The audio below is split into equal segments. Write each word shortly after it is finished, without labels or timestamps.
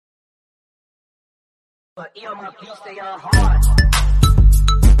But my beats, they are hard.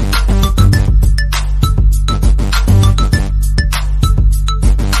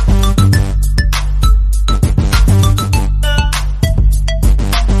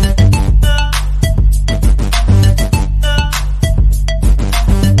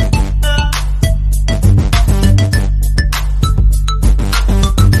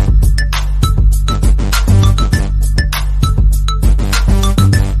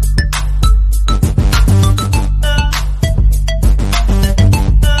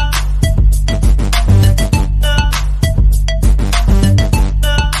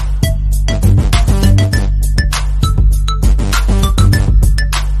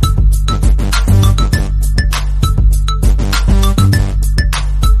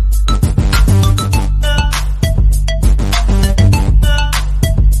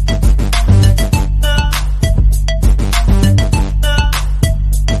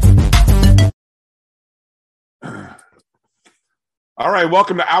 All right,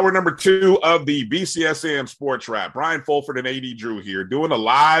 welcome to hour number 2 of the BCSN Sports Wrap. Brian Fulford and AD Drew here, doing a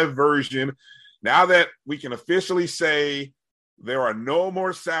live version. Now that we can officially say there are no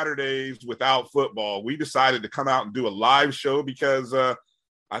more Saturdays without football, we decided to come out and do a live show because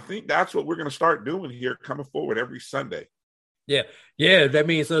I think that's what we're going to start doing here coming forward every Sunday. Yeah, that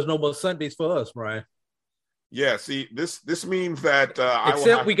means there's no more Sundays for us, Brian. Yeah, see, this means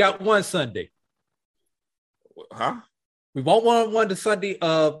that we got one Sunday. Huh? We won't want one the Sunday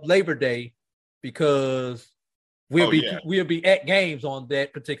of Labor Day because we'll be at games on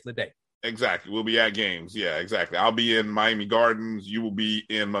that particular day. Exactly. We'll be at games. Yeah, exactly. I'll be in Miami Gardens. You will be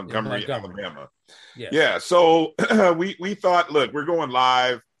in Montgomery. Alabama. Yeah. So we thought, look, we're going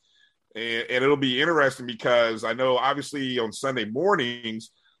live and it'll be interesting because I know obviously on Sunday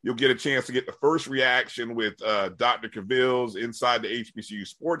mornings, you'll get a chance to get the first reaction with Dr. Cavill's inside the HBCU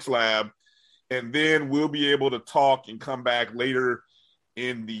Sports Lab. And then we'll be able to talk and come back later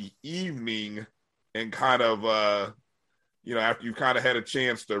in the evening and kind of, after you've kind of had a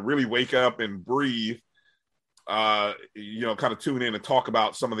chance to really wake up and breathe, kind of tune in and talk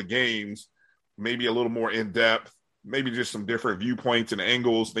about some of the games, maybe a little more in depth, maybe just some different viewpoints and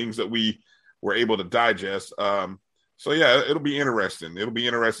angles, things that we were able to digest. It'll be interesting. It'll be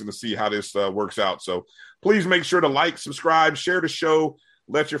interesting to see how this works out. So please make sure to like, subscribe, share the show,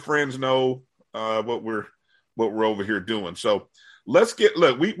 let your friends know what we're over here doing. So let's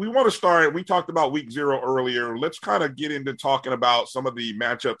we want to start. We talked about week 0 earlier. Let's kind of get into talking about some of the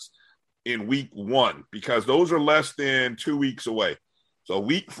matchups in week 1 because those are less than 2 weeks away. So a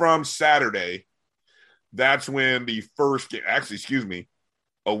week from Saturday, that's when the first game,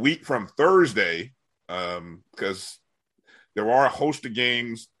 a week from Thursday, because there are a host of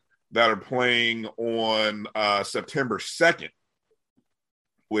games that are playing on September 2nd,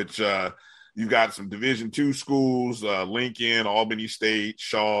 which you've got some Division II schools, Lincoln, Albany State,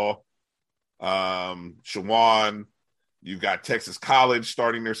 Shaw, Shawan. You've got Texas College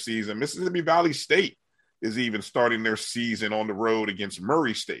starting their season. Mississippi Valley State is even starting their season on the road against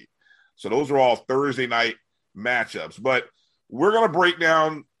Murray State. So those are all Thursday night matchups. But we're going to break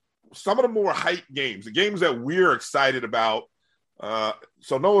down some of the more hype games, the games that we're excited about.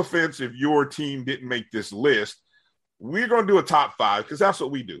 So no offense if your team didn't make this list. We're going to do a top 5 because that's what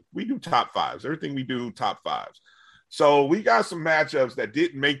we do. We do top 5s. Everything we do, top 5s. So we got some matchups that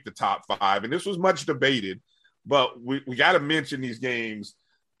didn't make the top 5, and this was much debated, but we got to mention these games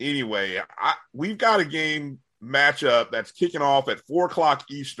anyway. We've got a game matchup that's kicking off at 4 o'clock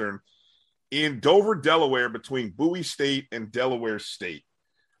Eastern in Dover, Delaware, between Bowie State and Delaware State.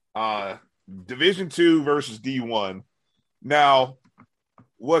 Division II versus D1. Now,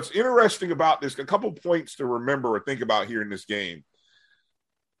 what's interesting about this, a couple points to remember or think about here in this game.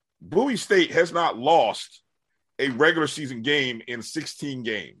 Bowie State has not lost a regular season game in 16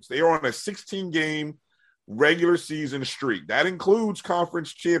 games. They are on a 16-game regular season streak. That includes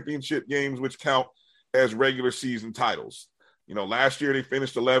conference championship games, which count as regular season titles. Last year they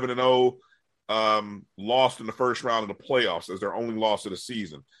finished 11-0, lost in the first round of the playoffs as their only loss of the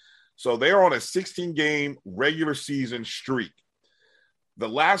season. So they are on a 16-game regular season streak. The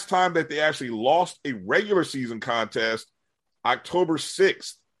last time that they actually lost a regular season contest, October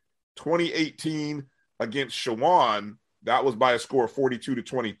 6th, 2018, against Shawan, that was by a score of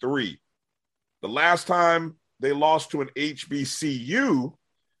 42-23. The last time they lost to an HBCU,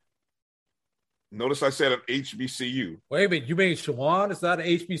 notice I said an HBCU. Wait a minute, you mean Shawan is not an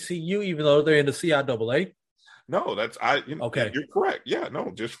HBCU even though they're in the CIAA? No, okay. You're correct. Yeah,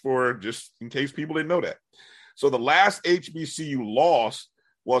 no, just in case people didn't know that. So the last HBCU loss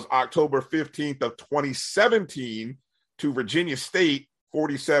was October 15th of 2017 to Virginia State,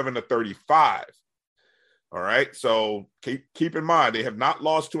 47-35. All right. So keep in mind, they have not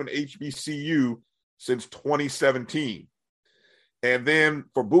lost to an HBCU since 2017. And then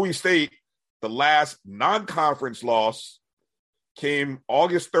for Bowie State, the last non-conference loss came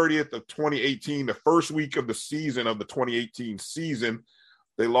August 30th of 2018, the first week of the season of the 2018 season.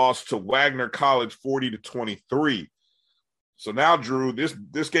 They lost to Wagner College 40-23. So now, Drew,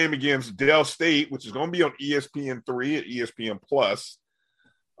 this game against Del State, which is going to be on ESPN3 at ESPN Plus,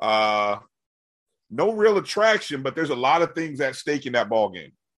 no real attraction, but there's a lot of things at stake in that ball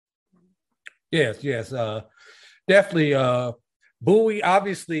game. Yes, definitely. Bowie,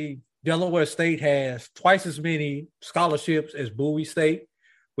 obviously, Delaware State has twice as many scholarships as Bowie State,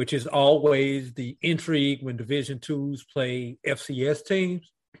 which is always the intrigue when Division IIs play FCS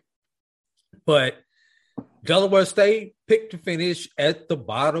teams. But Delaware State picked to finish at the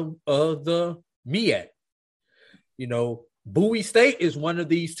bottom of the MEAC. You know, Bowie State is one of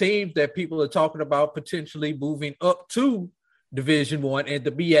these teams that people are talking about potentially moving up to Division I and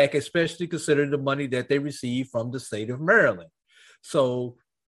the MEAC, especially considering the money that they receive from the state of Maryland. So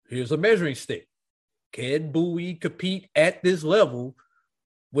here's a measuring stick. Can Bowie compete at this level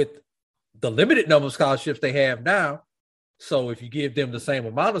with the limited number of scholarships they have now? So if you give them the same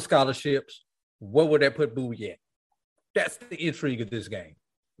amount of scholarships, what would that put Bowie at? That's the intrigue of this game.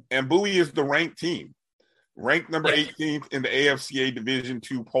 And Bowie is the ranked team, ranked number 18th in the AFCA Division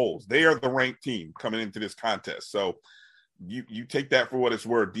II polls. They are the ranked team coming into this contest. So you take that for what it's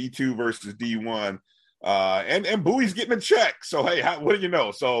worth, D2 versus D1. And Bowie's getting a check. So, hey, what do you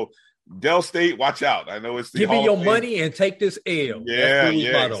know? So Del State, watch out. I know it's the give me your money and take this L. Yeah,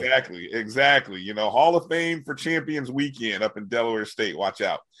 exactly. You know, Hall of Fame for Champions Weekend up in Delaware State. Watch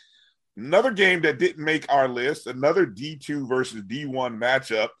out. Another game that didn't make our list, another D2 versus D1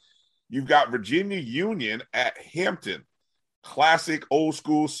 matchup. You've got Virginia Union at Hampton. Classic old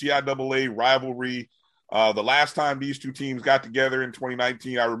school CIAA rivalry. The last time these two teams got together in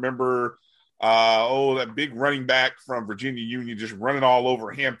 2019, I remember that big running back from Virginia Union just running all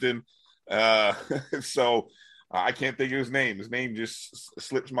over Hampton. So I can't think of his name. His name just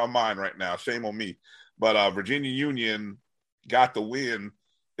slips my mind right now. Shame on me. But Virginia Union got the win.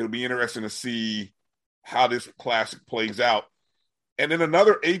 It'll be interesting to see how this classic plays out. And then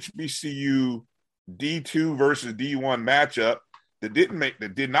another HBCU D2 versus D1 matchup that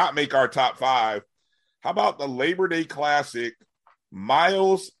did not make our top five. How about the Labor Day Classic,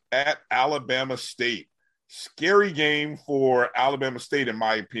 Miles at Alabama State? Scary game for Alabama State, in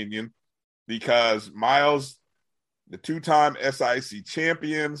my opinion, because Miles, the two-time SIC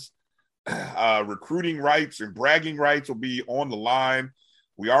champions, recruiting rights and bragging rights will be on the line.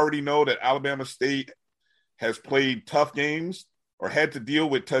 We already know that Alabama State has played tough games or had to deal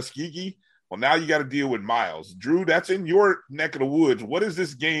with Tuskegee. Well, now you got to deal with Miles. Drew, that's in your neck of the woods. What is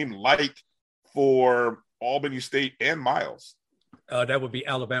this game like for Albany State and Miles? That would be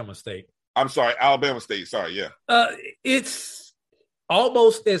Alabama State. I'm sorry, Alabama State. Sorry, yeah. It's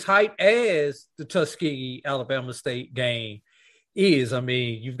almost as hype as the Tuskegee Alabama State game is. I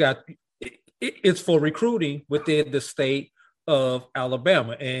mean, you've got it's for recruiting within the state of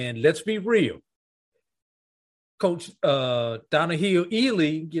Alabama, and let's be real. Coach Donahue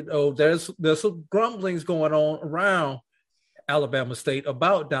Ely, there's some grumblings going on around Alabama State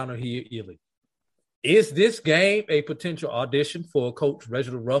about Donahue Ely. Is this game a potential audition for Coach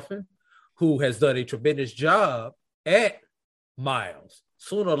Reginald Ruffin, who has done a tremendous job at Miles?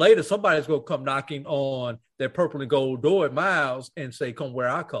 Sooner or later, somebody's going to come knocking on that purple and gold door at Miles and say, "Come wear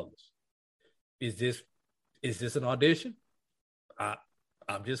our colors." Is this an audition?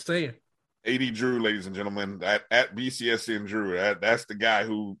 I'm just saying. AD Drew, ladies and gentlemen, at BCSN Drew, that's the guy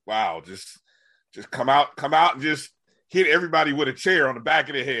who, wow, just come out and just hit everybody with a chair on the back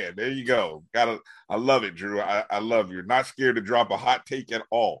of the head. There you go. I love it, Drew. I love you. You're not scared to drop a hot take at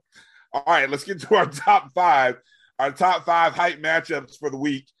all. All right, let's get to our top five. Our top five hype matchups for the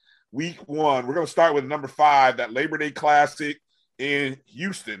week. Week one, we're going to start with number 5, that Labor Day Classic in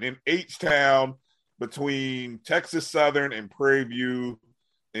Houston, in H-Town, between Texas Southern and Prairie View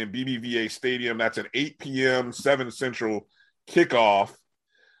in BBVA Stadium. That's an 8 p.m., 7 Central kickoff.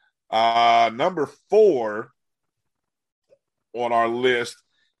 Number 4 on our list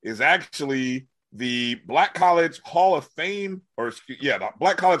is actually the Black College Hall of Fame, the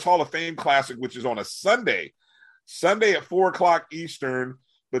Black College Hall of Fame Classic, which is on a Sunday at 4 o'clock Eastern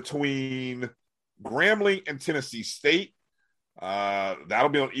between Grambling and Tennessee State. That'll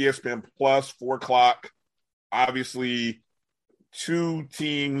be on ESPN Plus, 4 o'clock. Obviously, two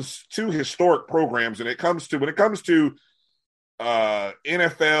historic programs. And when it comes to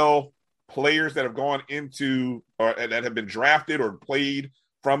NFL players that have gone into or that have been drafted or played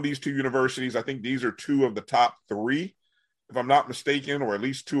from these two universities. I think these are two of the top three, if I'm not mistaken, or at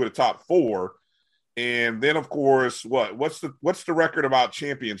least two of the top four. And then, of course, what's the record about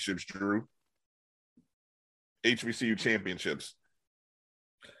championships, Drew? HBCU championships.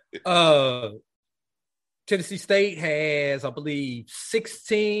 Tennessee State has, I believe,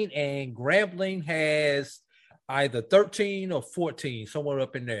 16, and Grambling has either 13 or 14, somewhere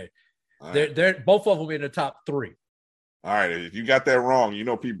up in there. Right. They're both of them in the top three. All right, if you got that wrong, you're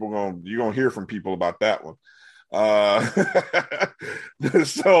gonna hear from people about that one.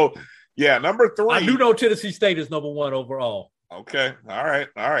 So yeah, number 3. I do know Tennessee State is number 1 overall. Okay, all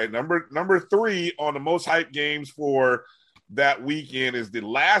right. Number 3 on the most hyped games for that weekend is the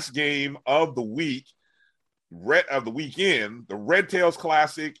last game of the weekend, the Red Tails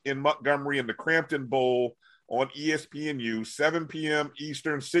Classic in Montgomery in the Crampton Bowl on ESPNU, 7 p.m.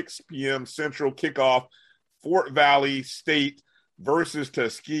 Eastern, 6 p.m. Central kickoff. Fort Valley State versus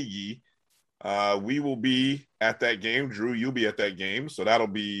Tuskegee. We will be at that game. Drew, you'll be at that game, so that'll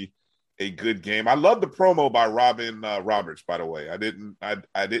be a good game. I love the promo by Robin Roberts, by the way. I didn't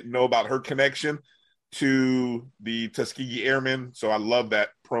know about her connection to the Tuskegee Airmen, so I love that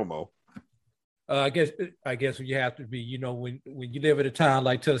promo. I guess you have to be, when you live in a town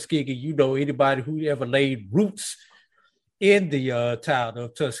like Tuskegee, anybody who ever laid roots in the town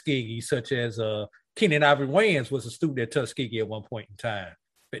of Tuskegee, such as Kenan Ivory Wayans was a student at Tuskegee at one point in time.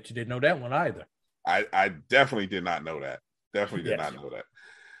 Bet you didn't know that one either. I definitely did not know that. Not know that.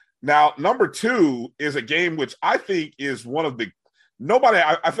 Now, number 2 is a game which I think is one of the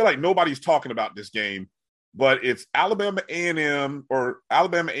I feel like nobody's talking about this game, but it's Alabama A&M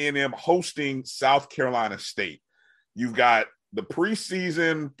hosting South Carolina State. You've got the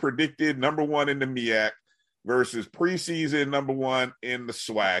preseason predicted number 1 in the MEAC versus preseason number 1 in the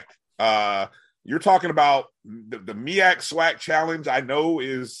SWAC. You're talking about the MEAC SWAC challenge. I know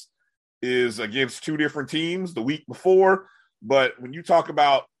is against 2 different teams the week before, but when you talk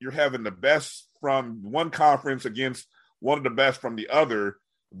about you're having the best from one conference against one of the best from the other,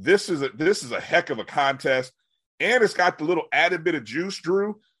 this is a heck of a contest, and it's got the little added bit of juice,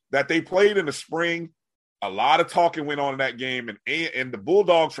 Drew, that they played in the spring. A lot of talking went on in that game, and the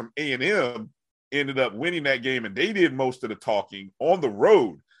Bulldogs from A&M ended up winning that game, and they did most of the talking on the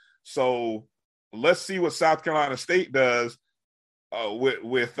road. So let's see what South Carolina State does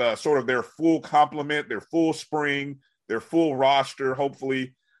with sort of their full complement, their full spring, their full roster,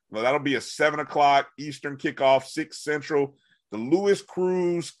 hopefully. Well, that'll be a 7 o'clock Eastern kickoff, 6 Central. The Louis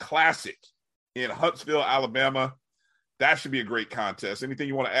Cruz Classic in Huntsville, Alabama. That should be a great contest. Anything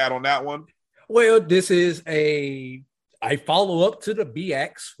you want to add on that one? Well, this is a follow-up to the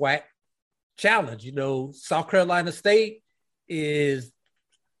MEAC SWAC challenge. South Carolina State is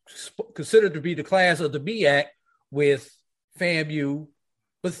considered to be the class of the MEAC with FAMU,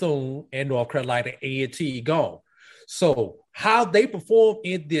 Bethune, and North Carolina A&T gone. So how they perform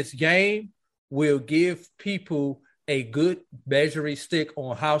in this game will give people a good measuring stick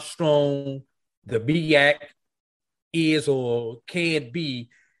on how strong the MEAC is or can be,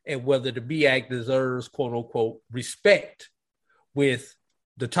 and whether the MEAC deserves "quote unquote" respect with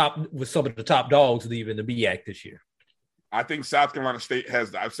some of the top dogs leaving the MEAC this year. I think South Carolina State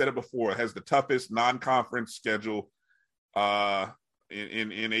has the toughest non-conference schedule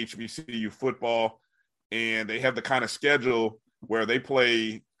in HBCU football, and they have the kind of schedule where they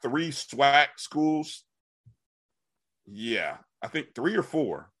play 3 SWAC schools. Yeah, I think 3 or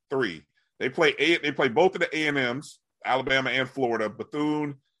 4. 3. They play both of the A&Ms, Alabama and Florida,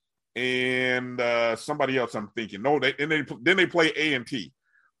 Bethune, and somebody else. I'm thinking then they play A&T.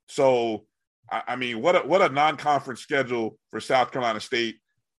 So I mean, what a non-conference schedule for South Carolina State.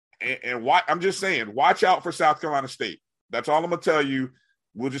 And I'm just saying, watch out for South Carolina State. That's all I'm gonna tell you.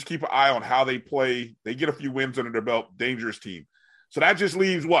 We'll just keep an eye on how they play. They get a few wins under their belt. Dangerous team. So that just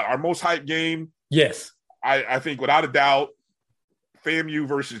leaves our most hyped game. Yes. I think without a doubt, FAMU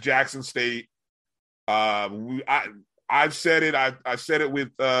versus Jackson State. I've said it. I said it with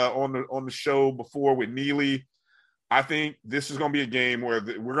on the show before with Neely. I think this is going to be a game where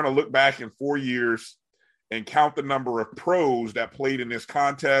we're going to look back in 4 years and count the number of pros that played in this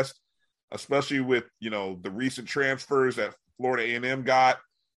contest, especially with the recent transfers that Florida A&M got,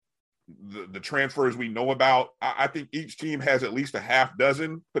 the transfers we know about. I think each team has at least a half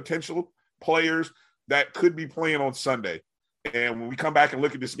dozen potential players that could be playing on Sunday. And when we come back and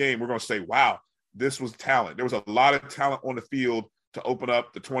look at this game, we're going to say, wow, this was talent. There was a lot of talent on the field to open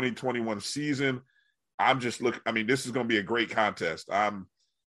up the 2021 season. This is going to be a great contest. I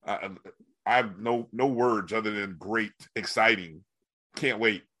have no words other than great, exciting. Can't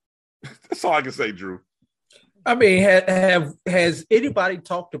wait. That's all I can say, Drew. I mean, has anybody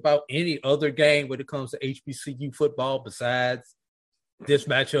talked about any other game when it comes to HBCU football besides this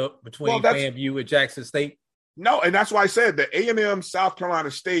matchup between FAMU and Jackson State? No, and that's why I said the A&M South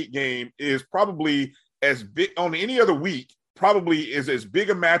Carolina State game is probably as big on any other week, probably is as big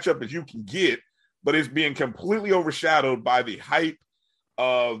a matchup as you can get, but it's being completely overshadowed by the hype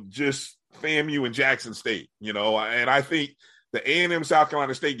of just FAMU and Jackson State, and I think the A&M South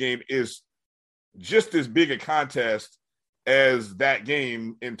Carolina State game is just as big a contest as that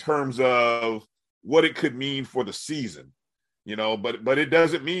game in terms of what it could mean for the season, but it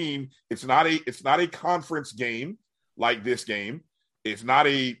doesn't mean it's not a conference game like this game. It's not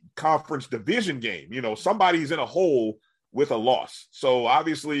a conference division game. Somebody's in a hole with a loss. So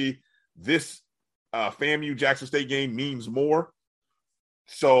obviously this FAMU Jackson State game means more.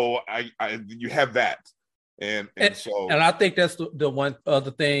 So you have that. And I think that's the one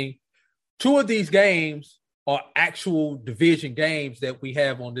other thing. Two of these games are actual division games that we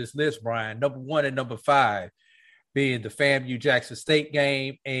have on this list, Brian. Number 1 and number 5 being the FAMU Jackson State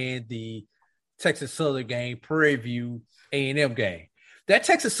game and the Texas Southern game, Prairie View A&M game. That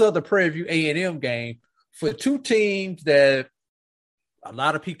Texas Southern Prairie View A&M game, for two teams that a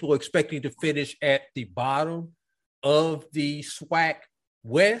lot of people are expecting to finish at the bottom of the SWAC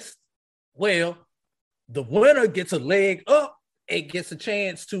West, well, the winner gets a leg up and gets a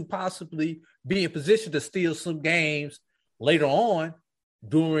chance to possibly be in position to steal some games later on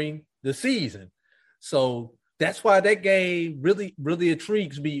during the season. So that's why that game really, really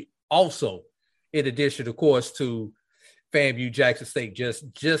intrigues me also, in addition, of course, to FAMU Jackson State,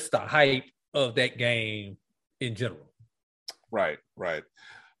 just the hype of that game in general. Right.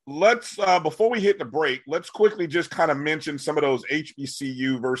 Let's, before we hit the break, let's quickly just kind of mention some of those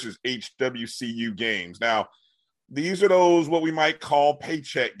HBCU versus HWCU games. Now, these are those what we might call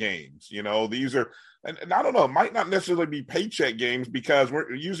paycheck games. These are, and I don't know, it might not necessarily be paycheck games because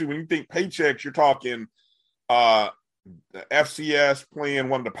we're usually when you think paychecks, you're talking the FCS playing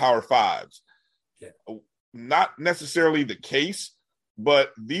one of the Power Fives. Yeah. Not necessarily the case,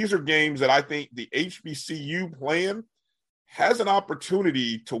 but these are games that I think the HBCU playing has an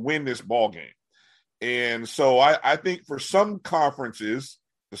opportunity to win this ball game. And so I think for some conferences,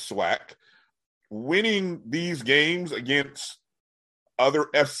 the SWAC, winning these games against other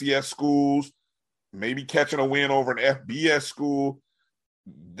FCS schools, maybe catching a win over an FBS school,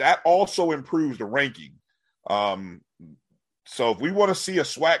 that also improves the ranking. So if we want to see a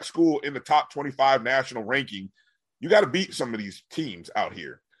SWAC school in the top 25 national ranking, you got to beat some of these teams out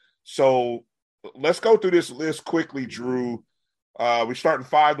here. So let's go through this list quickly, Drew. We're starting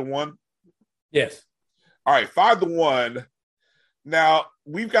 5-1. Yes. All right, 5-1. Now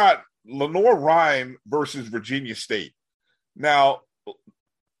we've got Lenoir-Rhyne versus Virginia State. Now,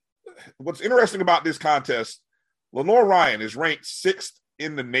 what's interesting about this contest, Lenoir-Rhyne is ranked 6th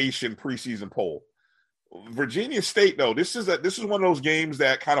in the nation preseason poll. Virginia State, though, this is one of those games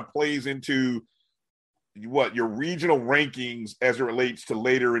that kind of plays into your regional rankings as it relates to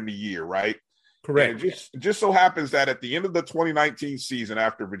later in the year, right? Correct. And it just so happens that at the end of the 2019 season,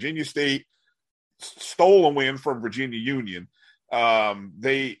 after Virginia State stole a win from Virginia Union,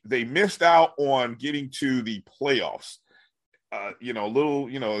 they missed out on getting to the playoffs.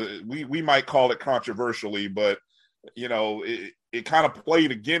 We might call it controversially, but it kind of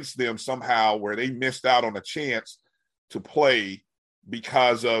played against them somehow where they missed out on a chance to play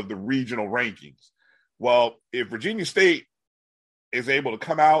because of the regional rankings. Well, if Virginia State is able to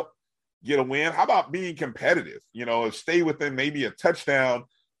come out, get a win, how about being competitive? Stay within maybe a touchdown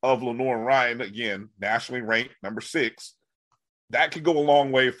of Lenoir-Rhyne, again, nationally ranked number 6. That could go a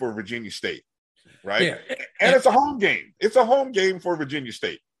long way for Virginia State, right? Yeah. And it's a home game. It's a home game for Virginia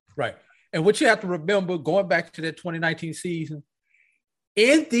State. Right. And what you have to remember, going back to that 2019 season,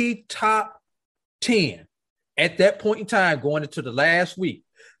 in the top 10 at that point in time, going into the last week,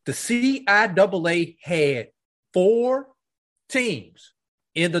 the CIAA had 4 teams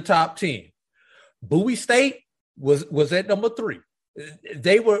in the top 10. Bowie State was at number 3.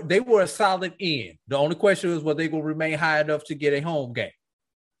 They were a solid end. The only question was, were they going to remain high enough to get a home game?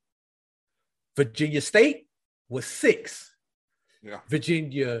 Virginia State was 6. Yeah.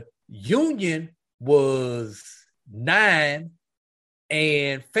 Virginia Union was 9,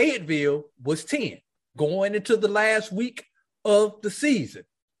 and Fayetteville was 10 going into the last week of the season.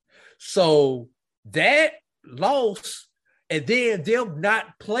 So that loss, and then them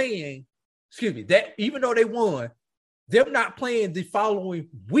not playing, that even though they won, them not playing the following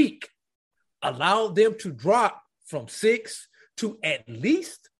week allowed them to drop from 6 to at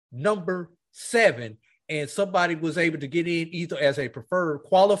least number 7. And somebody was able to get in either as a preferred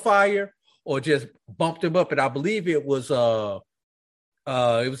qualifier or just bumped them up. And I believe it was a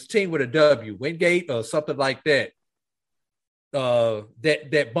team with a W, Wingate or something like that.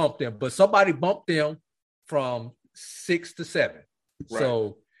 That bumped them, but somebody bumped them from 6 to 7. Right.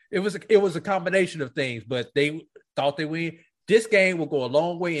 So it was a combination of things, but they thought they win. This game will go a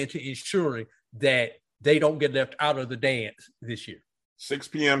long way into ensuring that they don't get left out of the dance this year. 6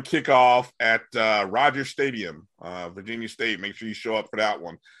 p.m. kickoff at Rogers Stadium, Virginia State. Make sure you show up for that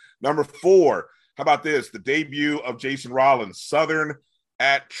one. Number 4, how about this? The debut of Jason Rollins, Southern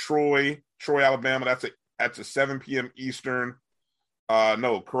at Troy, Alabama. That's a 7 p.m. Eastern.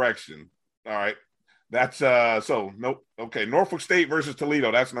 No, correction. All right. That's nope. Okay. Norfolk State versus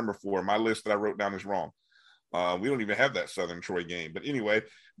Toledo. That's number 4. My list that I wrote down is wrong. We don't even have that Southern Troy game. But anyway,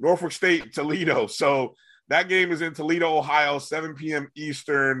 Norfolk State, Toledo. So that game is in Toledo, Ohio, 7 p.m.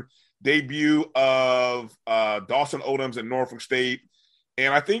 Eastern. Debut of Dawson Odoms and Norfolk State.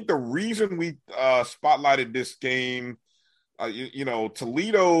 And I think the reason we spotlighted this game,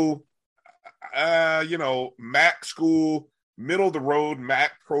 Toledo, MAC school, middle of the road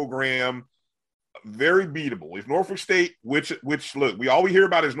MAC program, very beatable. If Norfolk State, which look, we all we hear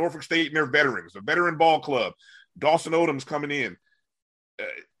about is Norfolk State and their veterans, a veteran ball club. Dawson Odoms coming in,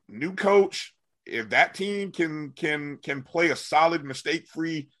 new coach. If that team can play a solid,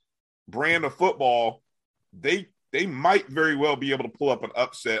 mistake-free brand of football, they might very well be able to pull up an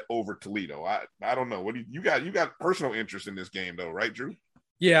upset over Toledo. I don't know. What do you got? You got personal interest in this game, though, right, Drew?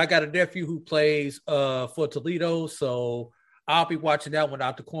 Yeah, I got a nephew who plays for Toledo, so I'll be watching that one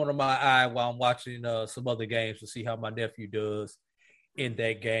out the corner of my eye while I'm watching some other games to see how my nephew does in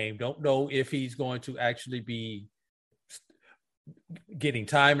that game. Don't know if he's going to actually be getting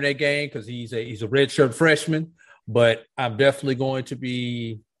time in that game because he's a redshirt freshman, but I'm definitely going to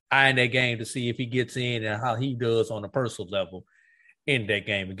be eyeing that game to see if he gets in and how he does on a personal level in that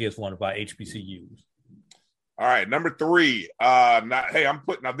game against one of our HBCUs. All right, number 3.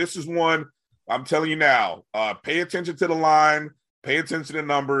 This is one I'm telling you now. Pay attention to the line. Pay attention to the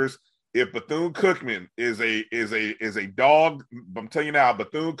numbers. If Bethune-Cookman is a dog, I'm telling you now,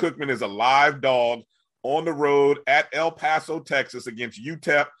 Bethune-Cookman is a live dog on the road at El Paso, Texas, against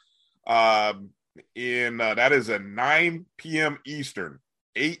UTEP. That is a 9 p.m. Eastern,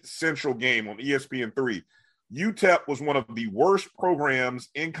 8 Central game on ESPN3. UTEP was one of the worst programs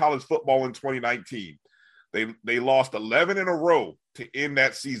in college football in 2019. They lost 11 in a row to end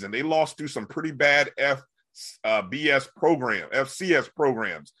that season. They lost to some pretty bad FCS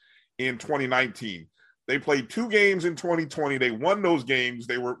programs in 2019. They played 2 games in 2020. They won those games.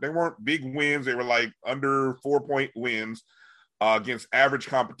 They weren't big wins. They were like under 4-point wins against average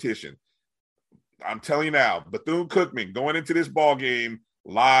competition. I'm telling you now, Bethune-Cookman going into this ball game,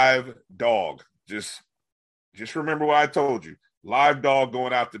 live dog. Just remember what I told you. Live dog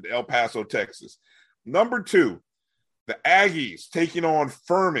going out to El Paso, Texas. Number 2, the Aggies taking on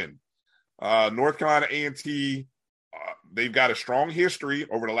Furman. North Carolina A&T, they've got a strong history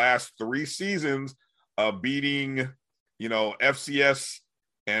over the last 3 seasons of beating, FCS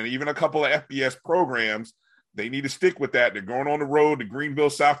and even a couple of FBS programs. They need to stick with that. They're going on the road to Greenville,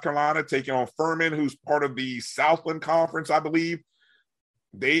 South Carolina, taking on Furman, who's part of the Southland Conference, I believe.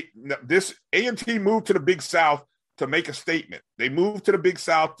 This A&T moved to the Big South to make a statement. They moved to the Big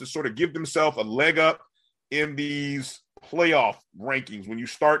South to sort of give themselves a leg up in these playoff rankings when you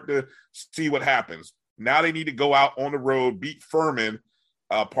start to see what happens. Now they need to go out on the road, beat Furman,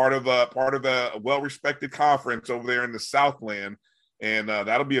 part of a well-respected conference over there in the Southland, and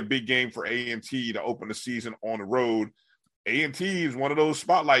that'll be a big game for A&T to open the season on the road. A&T is one of those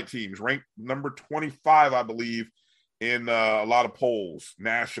spotlight teams, ranked number 25, I believe, in a lot of polls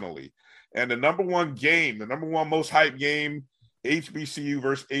nationally. And the number one most hyped game, HBCU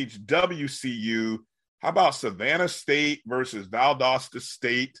versus HWCU. How about Savannah State versus Valdosta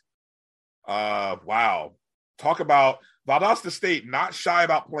State? Wow. Talk about Valdosta State not shy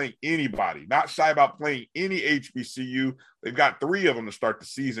about playing anybody, not shy about playing any HBCU. They've got 3 of them to start the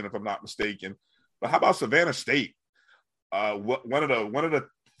season, if I'm not mistaken. But how about Savannah State? One of the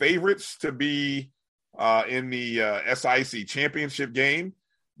favorites to be in the SIC championship game.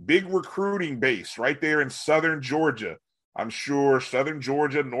 Big recruiting base right there in southern Georgia. I'm sure southern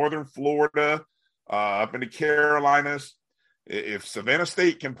Georgia, northern Florida, up in the Carolinas. If Savannah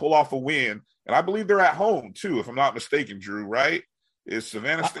State can pull off a win, and I believe they're at home too, if I'm not mistaken, Drew, right? Is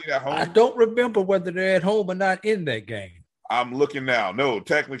Savannah State at home? I don't remember whether they're at home or not in that game. I'm looking now. No,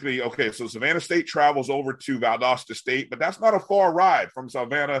 technically, okay, so Savannah State travels over to Valdosta State, but that's not a far ride from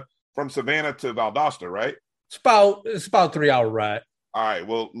Savannah to Valdosta, right? It's about a 3-hour ride. All right.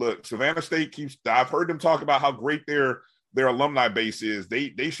 Well, look, Savannah State I've heard them talk about how great their their alumni base is,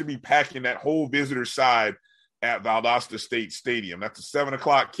 they should be packing that whole visitor side at Valdosta State Stadium. That's a 7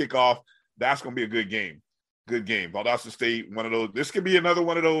 o'clock kickoff. That's going to be a good game. Good game. Valdosta State, one of those. This could be another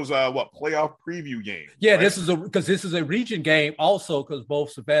one of those, playoff preview games. Yeah, right? This is a region game also, because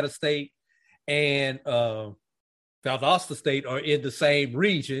both Savannah State and Valdosta State are in the same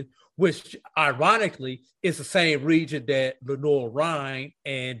region, which ironically is the same region that Lenoir-Rhyne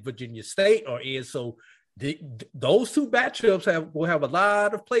and Virginia State are in. So those two matchups will have a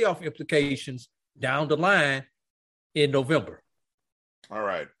lot of playoff implications down the line in November. All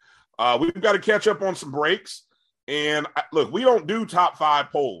right. We've got to catch up on some breaks. And look, we don't do top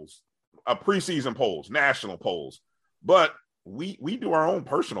 5 polls, preseason polls, national polls, but we do our own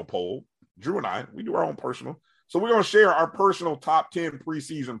personal poll. Drew and I, we do our own personal. So we're going to share our personal top 10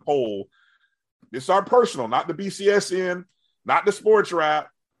 preseason poll. This is our personal, not the BCSN, not the Sports Wrap.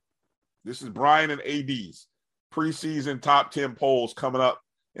 This is Brian and AD's preseason top 10 polls coming up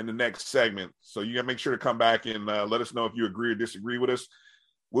in the next segment. So you got to make sure to come back and let us know if you agree or disagree with us.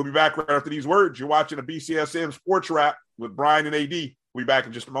 We'll be back right after these words. You're watching a BCSN Sports Wrap with Brian and AD. We'll be back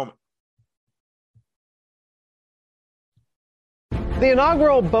in just a moment. The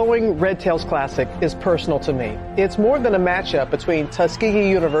inaugural Boeing Red Tails Classic is personal to me. It's more than a matchup between Tuskegee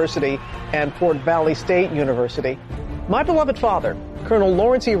University and Fort Valley State University. My beloved father, Colonel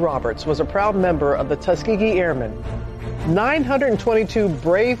Lawrence E. Roberts, was a proud member of the Tuskegee Airmen. 922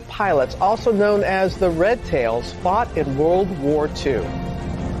 brave pilots, also known as the Red Tails, fought in World War II.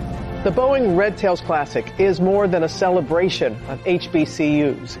 The Boeing Red Tails Classic is more than a celebration of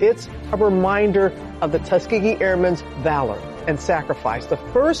HBCUs. It's a reminder of the Tuskegee Airmen's valor and sacrifice, the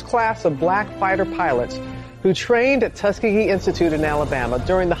first class of black fighter pilots who trained at Tuskegee Institute in Alabama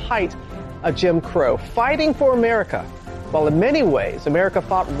during the height of Jim Crow, fighting for America, while in many ways America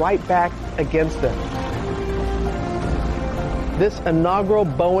fought right back against them. This inaugural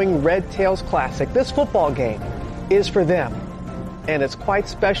Boeing Red Tails Classic, this football game, is for them. And it's quite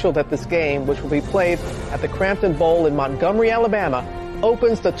special that this game, which will be played at the Crampton Bowl in Montgomery, Alabama,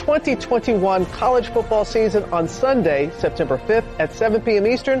 opens the 2021 college football season on Sunday, September 5th at 7 p.m.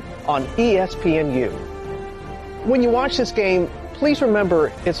 Eastern on ESPNU. When you watch this game, please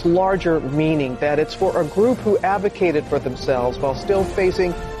remember its larger meaning, that it's for a group who advocated for themselves while still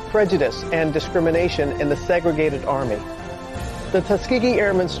facing prejudice and discrimination in the segregated Army. The Tuskegee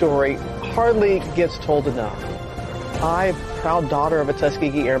Airmen story hardly gets told enough. I, proud daughter of a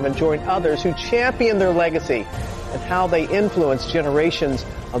Tuskegee Airman, join others who champion their legacy and how they influence generations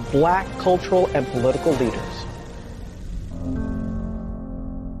of black cultural and political leaders.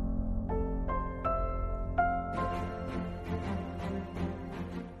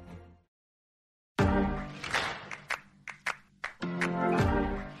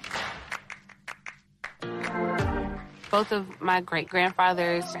 Both of my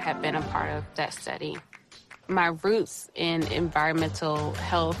great-grandfathers have been a part of that study. My roots in environmental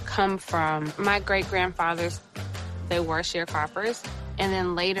health come from my great-grandfathers. They were sharecroppers, and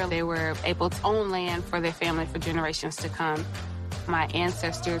then later they were able to own land for their family for generations to come. My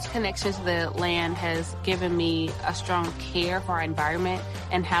ancestors' connection to the land has given me a strong care for our environment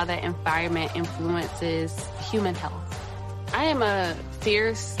and how that environment influences human health. I am a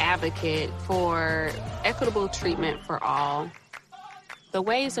fierce advocate for equitable treatment for all. The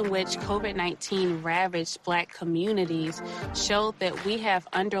ways in which COVID-19 ravaged Black communities showed that we have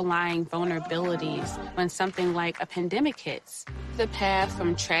underlying vulnerabilities when something like a pandemic hits. The path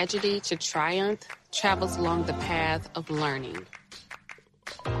from tragedy to triumph travels along the path of learning.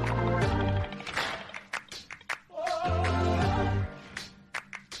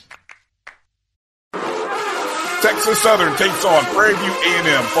 Texas Southern takes on Prairie View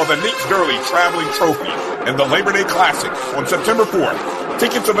A&M for the Nate Gurley Traveling Trophy and the Labor Day Classic on September 4th.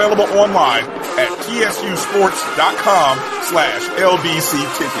 Tickets available online at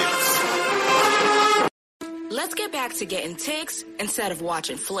tsusports.com/LBC tickets. Let's get back to getting ticks instead of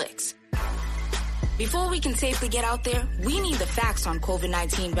watching flicks. Before we can safely get out there, we need the facts on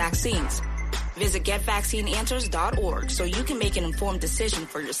COVID-19 vaccines. Visit getvaccineanswers.org so you can make an informed decision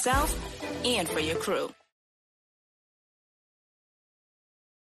for yourself and for your crew.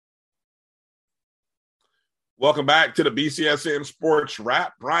 Welcome back to the BCSN Sports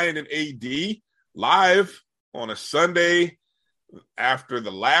Wrap. Brian and AD live on a Sunday after the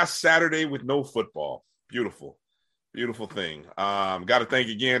last Saturday with no football. Beautiful, beautiful thing. Got to thank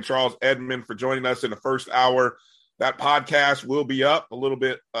again Charles Edmond for joining us in the first hour. That podcast will be up a little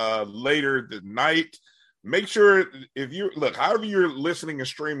bit later tonight. Make sure however you're listening and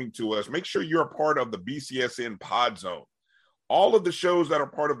streaming to us, make sure you're a part of the BCSN Pod Zone. All of the shows that are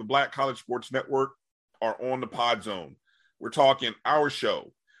part of the Black College Sports Network are on the Pod Zone. We're talking our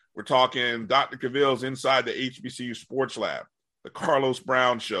show. We're talking Dr. Cavill's Inside the HBCU Sports Lab, the Carlos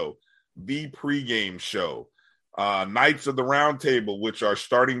Brown Show, the pregame show, Knights of the Round Table, which are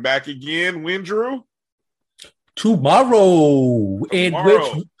starting back again. When, Drew? Tomorrow.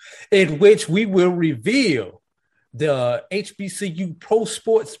 In which we will reveal the HBCU Pro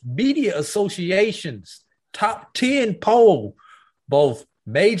Sports Media Association's top 10 poll, both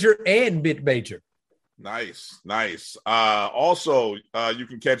major and mid-major. Nice. Also, you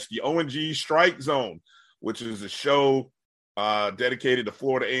can catch the O&G Strike Zone, which is a show dedicated to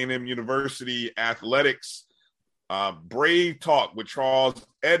Florida A&M University athletics. Brave Talk with Charles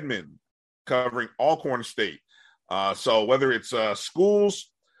Edmond, covering Alcorn State. So whether it's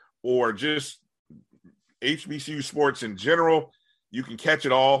schools or just HBCU sports in general, you can catch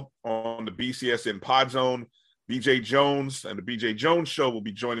it all on the BCSN Pod Zone. BJ Jones and the BJ Jones Show will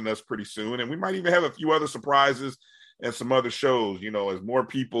be joining us pretty soon. And we might even have a few other surprises and some other shows, as more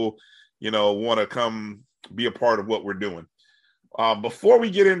people, want to come be a part of what we're doing. Before we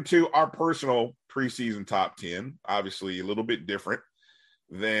get into our personal preseason top 10, obviously a little bit different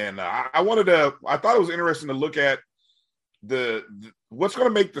than I thought it was interesting to look at what's going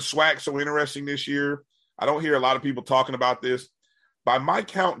to make the SWAC so interesting this year. I don't hear a lot of people talking about this. By my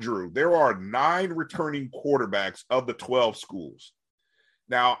count, Drew, there are 9 returning quarterbacks of the 12 schools.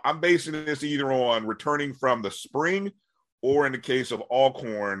 Now, I'm basing this either on returning from the spring or in the case of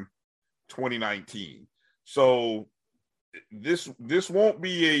Alcorn 2019. So this won't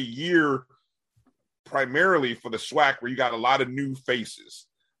be a year primarily for the SWAC where you got a lot of new faces.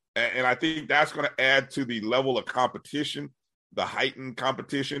 And I think that's going to add to the level of competition, the heightened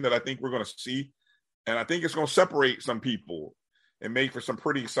competition that I think we're going to see. And I think it's going to separate some people and make for some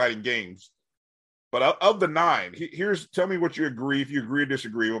pretty exciting games. But of the 9, tell me what you agree, if you agree or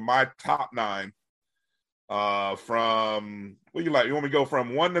disagree with my top 9 from, what do you like? You want me to go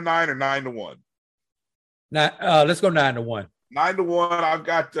from 1 to 9 or 9 to 1? Let's go 9 to 1. 9 to 1. I've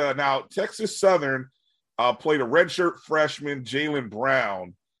got now Texas Southern played a redshirt freshman, Jalen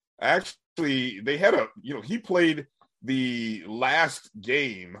Brown. Actually, they had he played the last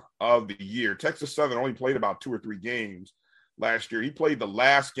game of the year. Texas Southern only played about 2 or 3 games last year. He played the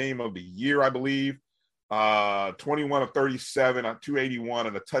last game of the year, I believe. 21 of 37, 281,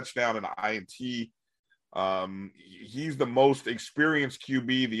 and a touchdown and an INT. He's the most experienced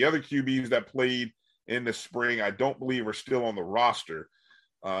QB. The other QBs that played in the spring, I don't believe are still on the roster.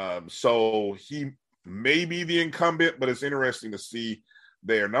 So he may be the incumbent, but it's interesting to see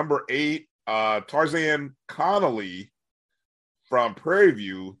there. Number 8, Tarzan Connolly from Prairie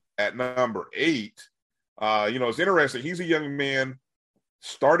View at number 8. It's interesting. He's a young man,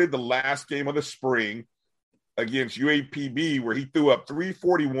 started the last game of the spring against UAPB where he threw up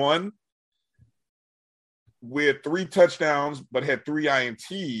 341 with 3 touchdowns, but had 3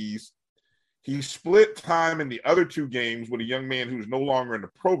 INTs. He split time in the other 2 games with a young man who's no longer in the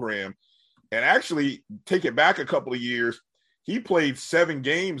program. And actually, take it back a couple of years, he played 7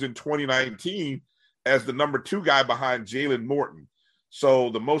 games in 2019 as the number 2 guy behind Jalen Morton. So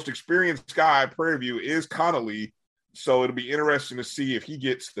the most experienced guy at Prairie View is Connolly. So it'll be interesting to see if he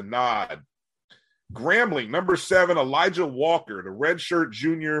gets the nod. Grambling, number 7, Elijah Walker, the redshirt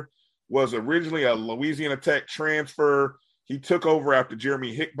junior, was originally a Louisiana Tech transfer. He took over after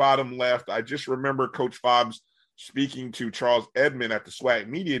Jeremy Hickbottom left. I just remember Coach Fobbs speaking to Charles Edmond at the SWAC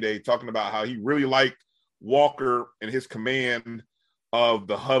Media Day, talking about how he really liked Walker and his command of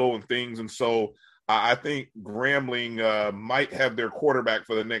the huddle and things. And so I think Grambling might have their quarterback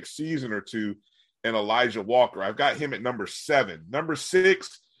for the next season or 2 in Elijah Walker. I've got him at number 7. Number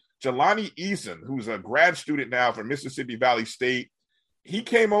 6, Jelani Eason, who's a grad student now from Mississippi Valley State. He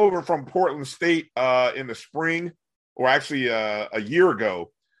came over from Portland State in the spring, or actually a year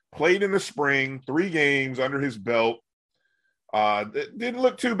ago, played in the spring, 3 games under his belt. Didn't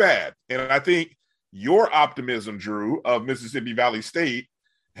look too bad. And I think your optimism, Drew, of Mississippi Valley State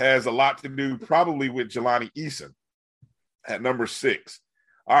has a lot to do probably with Jelani Eason at number 6.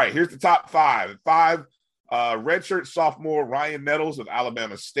 All right, here's the top 5. At 5, redshirt sophomore Ryan Nettles of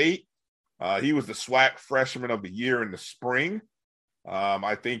Alabama State. He was the SWAC freshman of the year in the spring.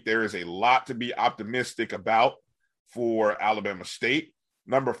 I think there is a lot to be optimistic about for Alabama State.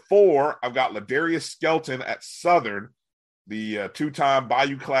 Number 4, I've got Ladarius Skelton at Southern, the 2-time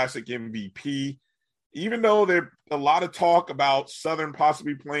Bayou Classic MVP. Even though there's a lot of talk about Southern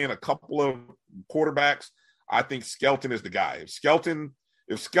possibly playing a couple of quarterbacks, I think Skelton is the guy. If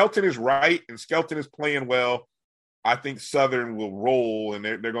Skelton is right and Skelton is playing well, I think Southern will roll and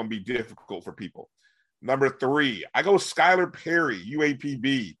they're going to be difficult for people. Number 3, I go Skylar Perry,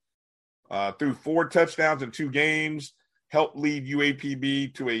 UAPB. Threw 4 touchdowns in 2 games, helped lead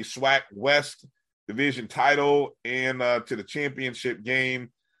UAPB to a SWAC West division title and to the championship game.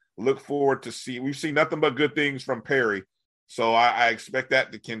 Look forward to see. We've seen nothing but good things from Perry, so I expect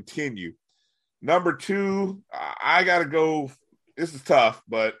that to continue. Number 2, I got to go. This is tough,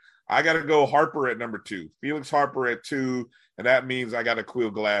 but I got to go Harper at number 2. Felix Harper at 2, and that means I got to Quill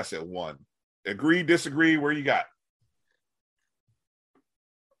Glass at 1. Agree, disagree? Where you got?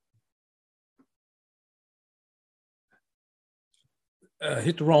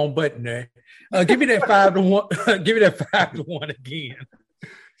 Hit the wrong button there. Give me that 5-1. Give me that 5-1 again.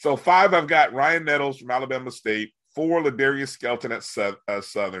 So 5, I've got Ryan Nettles from Alabama State. 4, Ladarius Skelton at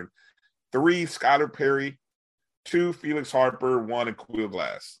Southern. 3, Skylar Perry. 2, Felix Harper. 1, Quill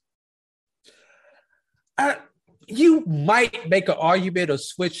Glass. You might make an argument of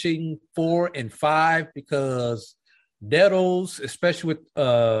switching 4 and 5 because Nettles, especially with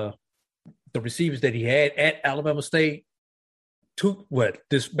the receivers that he had at Alabama State,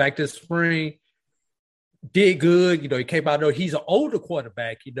 this spring, did good. He came out there. He's an older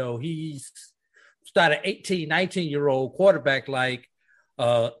quarterback. He's not an 18, 19-year-old quarterback like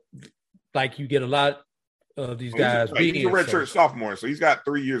you get a lot of these guys. He's a redshirt sophomore, so he's got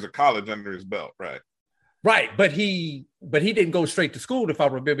 3 years of college under his belt, right? Right, but he didn't go straight to school, if I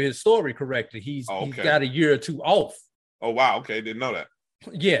remember his story correctly. He's got a year or 2 off. Oh, wow. Okay, didn't know that.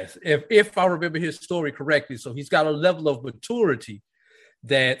 Yes, if I remember his story correctly. So he's got a level of maturity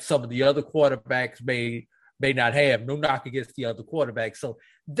that some of the other quarterbacks may not have. No knock against the other quarterbacks. So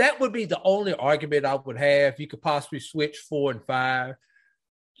that would be the only argument I would have. You could possibly switch 4 and 5.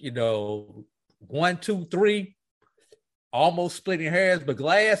 1, 2, 3, almost splitting hairs. But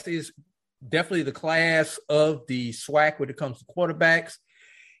Glass is definitely the class of the SWAC when it comes to quarterbacks.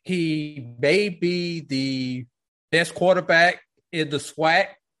 He may be the best quarterback in the SWAC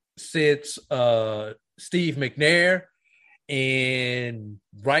since Steve McNair. And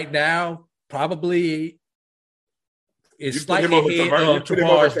right now, probably it's slightly ahead of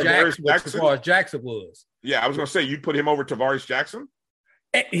Tavares Jackson was. Yeah, I was going to say, you'd put him over Tavares Jackson?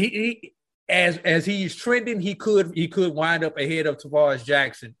 He as he's trending, he could wind up ahead of Tavares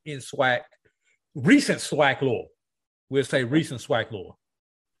Jackson in SWAC, recent SWAC lore. We'll say recent SWAC lore.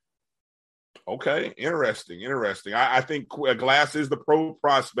 Okay, interesting. I think Glass is the pro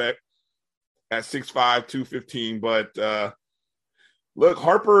prospect at 6'5", 215. But look,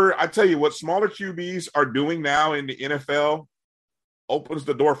 Harper, I tell you what, smaller QBs are doing now in the NFL opens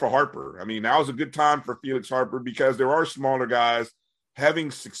the door for Harper. I mean, now is a good time for Felix Harper because there are smaller guys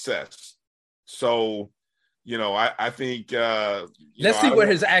having success. So, I think let's see where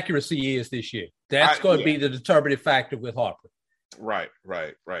his accuracy is this year. That's going to be the determining factor with Harper. Right.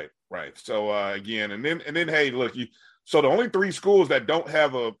 So again, and then hey, look, so the only 3 schools that don't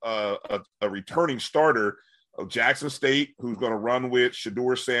have a returning starter, Jackson State, who's going to run with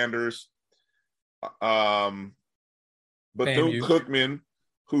Shedeur Sanders, Bethune-Cookman,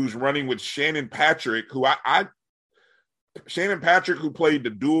 who's running with Shannon Patrick, who Shannon Patrick, who played the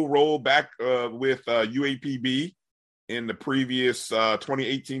dual role back with UAPB in the previous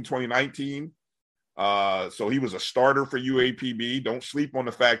 2018-2019. So he was a starter for UAPB. Don't sleep on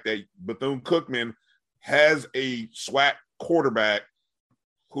the fact that Bethune-Cookman has a SWAC quarterback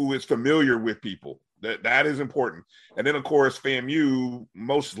who is familiar with people. That is important. And then, of course, FAMU,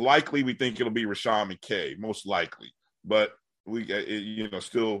 most likely we think it'll be Rashawn McKay, most likely. But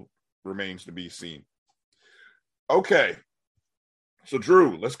still remains to be seen. Okay. So,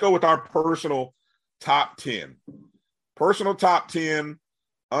 Drew, let's go with our personal top 10. Personal top 10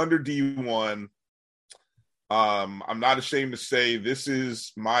 under D1. I'm not ashamed to say this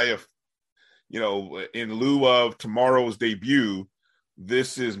is my, in lieu of tomorrow's debut,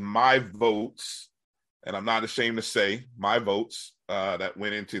 this is my votes. And I'm not ashamed to say my votes that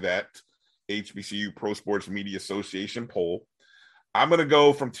went into that HBCU Pro Sports Media Association poll. I'm going to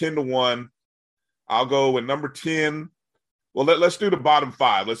go from 10 to 1. I'll go with number 10. Well, let's do the bottom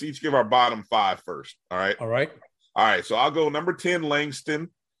 5. Let's each give our bottom 5 first. All right. All right. So I'll go number 10, Langston.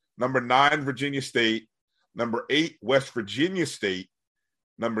 Number 9, Virginia State. Number 8, West Virginia State.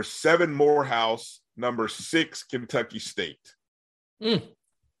 Number 7, Morehouse. Number 6, Kentucky State.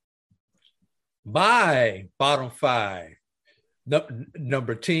 My bottom 5.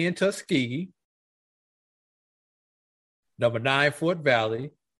 Number 10, Tuskegee. Number 9, Fort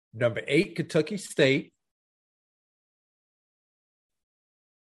Valley. Number 8, Kentucky State.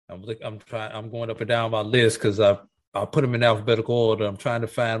 I'm going up and down my list because I put them in alphabetical order. I'm trying to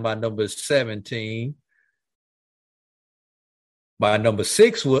find my number 17. My number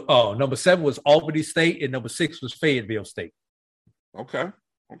 7 was Albany State, and number 6 was Fayetteville State. Okay.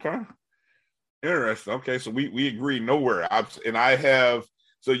 Interesting. Okay, so we agree nowhere. I have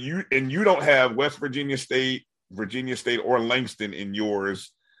you don't have West Virginia State, or Langston in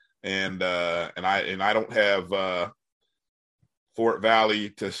yours, and I don't have Fort Valley,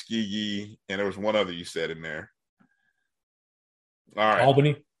 Tuskegee, and there was one other you said in there. All right,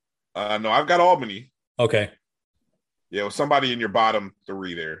 Albany. No, I've got Albany. Okay. Yeah, well, somebody in your bottom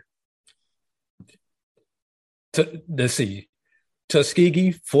three there. Let's see.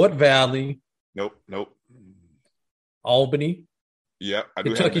 Tuskegee, Fort Valley. Nope. Albany. Yeah, I do.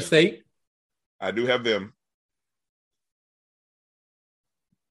 Kentucky State. I do have them.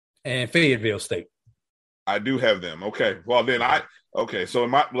 And Fayetteville State. I do have them. Okay. Well, then so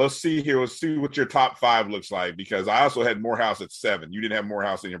let's see here. Let's see what your top 5 looks like, because I also had Morehouse at 7. You didn't have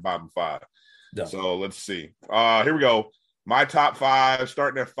Morehouse in your bottom 5. No. So let's see. Here we go. My top 5,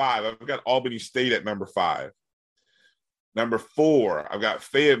 starting at 5. I've got Albany State at number 5. Number 4, I've got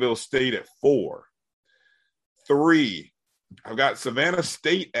Fayetteville State at 4. 3, I've got Savannah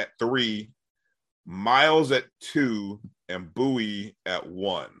State at 3, Miles at 2, and Bowie at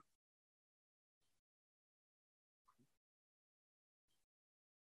 1.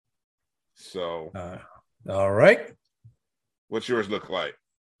 So, all right. What's yours look like?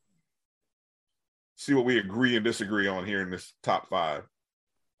 See what we agree and disagree on here in this top 5.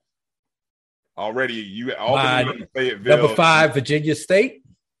 Already, Fayetteville. Number 5, Virginia State.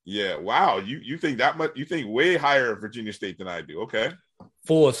 Yeah, wow. You think that much? You think way higher of Virginia State than I do? Okay.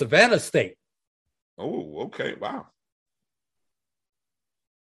 4, Savannah State. Oh, okay. Wow.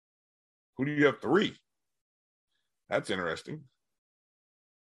 Who do you have 3? That's interesting.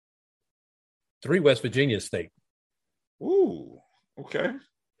 3, West Virginia State. Ooh, okay.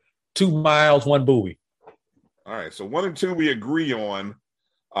 2, Miles, 1, Bowie. All right, so 1 and 2 we agree on.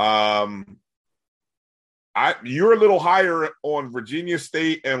 You're a little higher on Virginia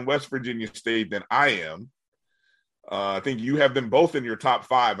State and West Virginia State than I am. I think you have them both in your top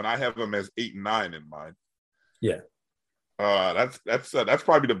 5, and I have them as 8 and 9 in mine. Yeah. That's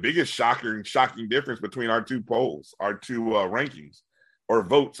probably the biggest shocking difference between our two polls, our two rankings. Or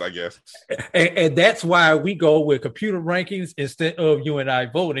votes, I guess. And that's why we go with computer rankings instead of you and I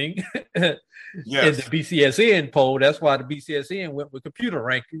voting in the BCSN poll. That's why the BCSN went with computer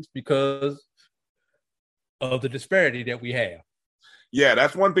rankings, because of the disparity that we have. Yeah,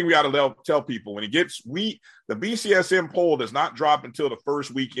 that's one thing we got to tell people. When the BCSN poll does not drop until the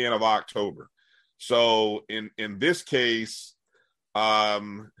first weekend of October. So in this case, we're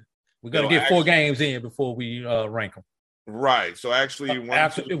going to get 4 games in before we rank them. Right. So actually,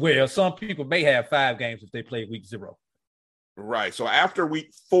 some people may have 5 games if they play week 0. Right. So after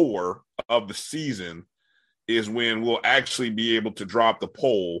week 4 of the season is when we'll actually be able to drop the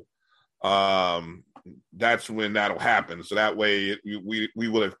poll. That's when that'll happen. So that way we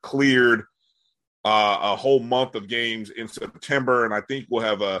will have cleared a whole month of games in September, and I think we'll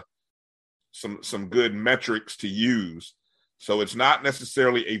have some good metrics to use. So it's not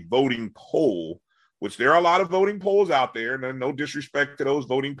necessarily a voting poll, which there are a lot of voting polls out there, and no disrespect to those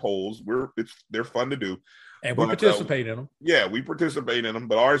voting polls. They're fun to do. And we participate in them. Yeah, we participate in them,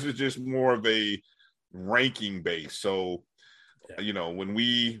 but ours is just more of a ranking base. So, when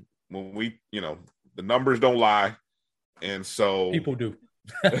we the numbers don't lie, and so people do.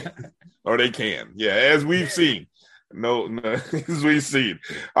 Or they can. Yeah, as we've seen. No, as we've seen.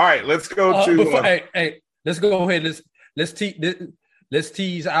 All right, let's go to let's go ahead. Let's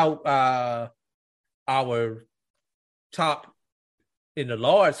tease out our top in the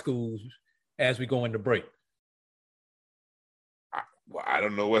large schools as we go into break. Well, I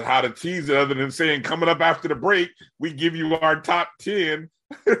don't know how to tease it other than saying coming up after the break, we give you our top 10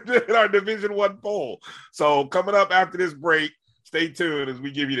 in our Division I poll. So coming up after this break, stay tuned as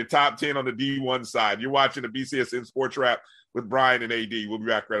we give you the top 10 on the D1 side. You're watching the BCSN Sports Wrap with Brian and AD. We'll be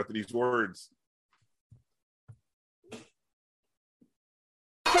back right after these words.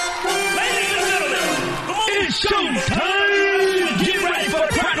 Ladies and gentlemen, it's showtime! Get ready for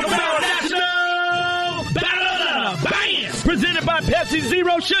Cracker Barrel National Battle of the Bands, presented by Pepsi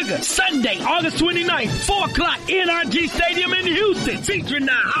Zero Sugar. Sunday, August 29th, 4 o'clock, NRG Stadium in Houston, featuring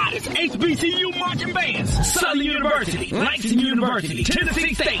the hottest HBCU marching bands: Southern University, Langston University,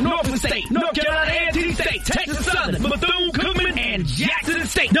 Tennessee State, Norfolk State, North Carolina A&T State, Texas Southern, Bethune-Cookman, and Jackson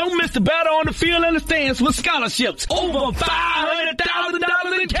State. Don't miss the battle on the field and the stands with scholarships over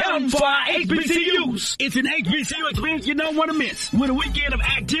 $500,000 in counting for our HBCUs. It's an HBCU experience you don't want to miss, with a weekend of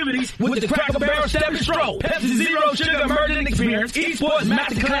activities with the Cracker Barrel Step and Stroll, Pepsi Zero Sugar Emerging Experience, Esports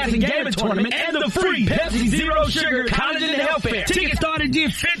Masterclass and Gaming Tournament, and the free Pepsi Zero Sugar College and Health Fair. Tickets start at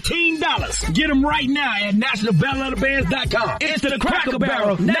just $15. Get them right now at nationalbattleofthebands.com. It's the Cracker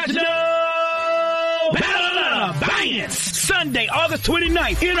Barrel National Battle of the Bands. Sunday, August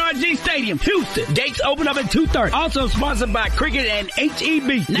 29th, NRG Stadium, Houston. Dates open up at 2:30. Also sponsored by Cricket and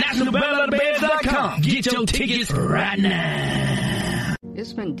HEB. NationalBattleOfTheBands.com. Get your tickets right now.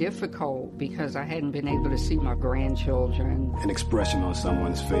 It's been difficult because I hadn't been able to see my grandchildren. An expression on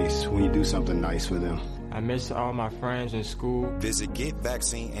someone's face when you do something nice for them. I miss all my friends in school. Visit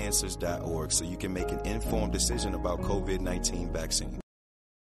GetVaccineAnswers.org so you can make an informed decision about COVID-19 vaccine.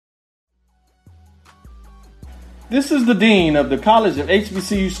 This is the Dean of the College of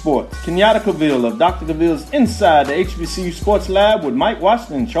HBCU Sports, Kenyatta Cavill of Dr. Cavill's Inside the HBCU Sports Lab with Mike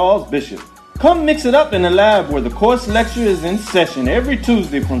Washington and Charles Bishop. Come mix it up in the lab where the course lecture is in session every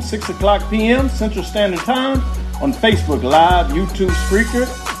Tuesday from 6 o'clock p.m. Central Standard Time on Facebook Live, YouTube Spreaker,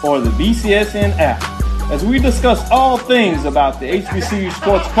 or the BCSN app. As we discuss all things about the HBCU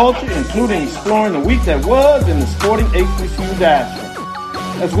sports culture, including exploring the week that was in the sporting HBCU diaspora,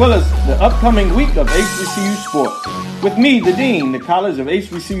 as well as the upcoming week of HBCU sports. With me, the Dean, the College of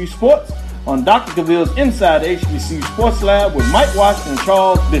HBCU Sports, on Dr. Cavill's Inside the HBCU Sports Lab with Mike Washington and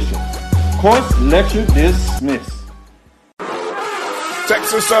Charles Bishop. Course lecture dismissed.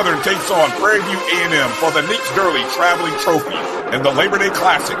 Texas Southern takes on Prairie View A&M for the Nick Gurley Traveling Trophy and the Labor Day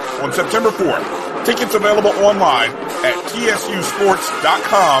Classic on September 4th. Tickets available online at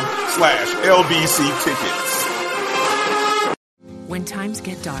tsusports.com/LBC tickets. When times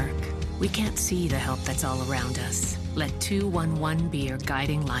get dark, we can't see the help that's all around us. Let 211 be your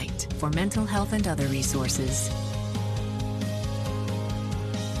guiding light for mental health and other resources.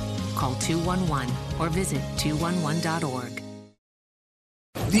 Call 211 or visit 211.org.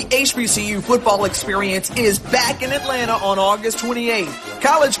 The HBCU football experience is back in Atlanta on August 28th.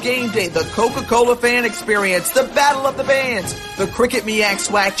 College Game Day, the Coca-Cola fan experience, the Battle of the Bands, the Cricket MEAC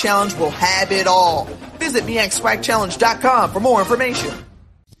Swag Challenge will have it all. Visit MEACSwagChallenge.com for more information.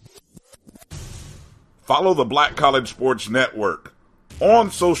 Follow the Black College Sports Network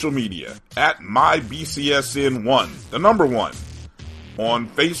on social media at MyBCSN1, the number 1, on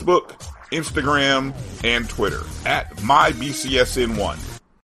Facebook, Instagram, and Twitter at MyBCSN1.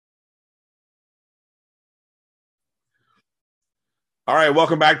 All right,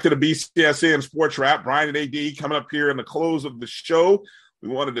 welcome back to the BCSN Sports Wrap. Brian and AD coming up here in the close of the show. We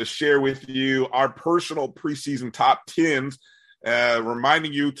wanted to share with you our personal preseason top 10s,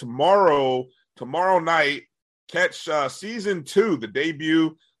 reminding you tomorrow night, catch season 2, the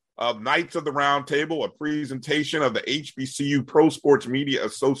debut of Knights of the Round Table, a presentation of the HBCU Pro Sports Media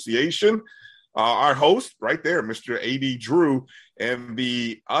Association. Our host right there, Mr. A.D. Drew, and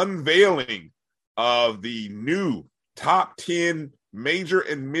the unveiling of the new top 10 major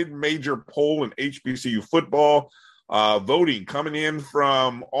and mid-major poll in HBCU football. Voting coming in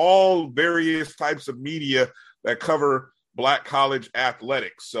from all various types of media that cover Black college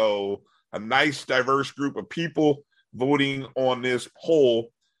athletics. So a nice, diverse group of people voting on this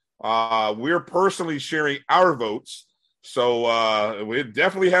poll. We're personally sharing our votes. So it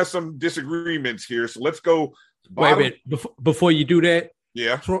definitely has some disagreements here. So let's go. Wait a minute. Before you do that,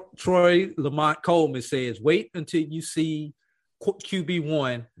 yeah. Troy Lamont Coleman says, wait until you see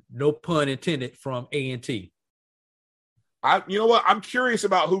QB1, no pun intended, from A&T. You know what? I'm curious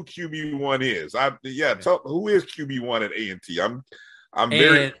about who QB1 is. Who is QB1 at A&T? I'm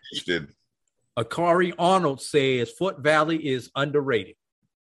very interested. Akari Arnold says Fort Valley is underrated.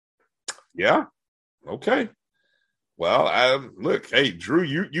 Yeah. Okay. Well, look, hey, Drew,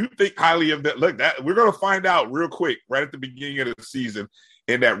 you think highly of that. Look, that we're going to find out real quick right at the beginning of the season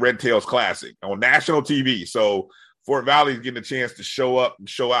in that Red Tails Classic on national TV. So Fort Valley is getting a chance to show up and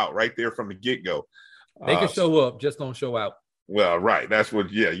show out right there from the get-go. They can show up, just don't show out. Well, right. That's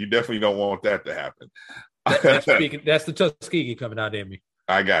what, you definitely don't want that to happen. That's the Tuskegee coming out in me.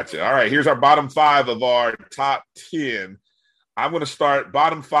 I got you. All right, here's our bottom 5 of our top 10. I'm going to start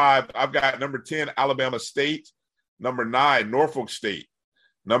bottom 5. I've got number 10, Alabama State. Number 9, Norfolk State.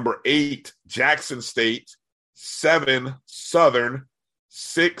 Number 8, Jackson State. 7, Southern.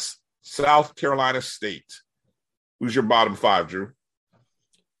 6, South Carolina State. Who's your bottom 5, Drew?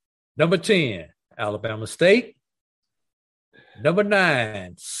 Number 10, Alabama State. Number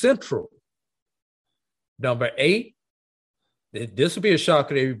 9, Central. Number 8, this will be a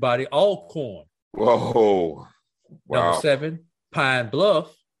shocker to everybody, Alcorn. Whoa. Wow. Number 7, Pine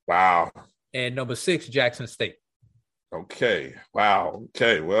Bluff. Wow. And number 6, Jackson State. Okay. Wow.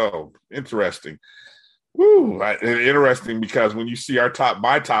 Okay. Well, interesting. Woo. Interesting because when you see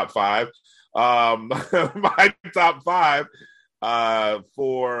my top 5, my top 5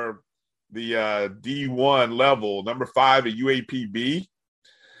 for the D1 level, number 5 at UAPB,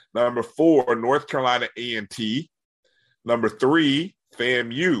 number 4, North Carolina A&T, number 3,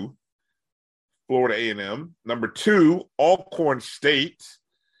 FAMU, Florida A&M. Number 2, Alcorn State.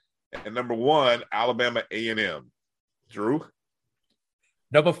 And number 1, Alabama A&M. Drew?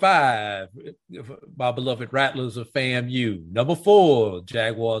 Number 5, my beloved Rattlers of FAMU. Number 4,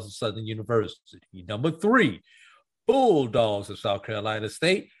 Jaguars of Southern University. Number 3, Bulldogs of South Carolina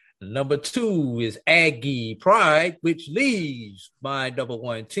State. Number 2 is Aggie Pride, which leaves my number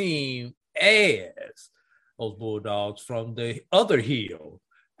 1 team as those Bulldogs from the other hill,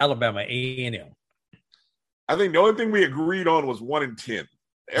 Alabama A&M. I think the only thing we agreed on was 1 and 10.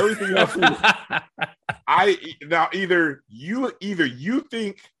 Everything else either you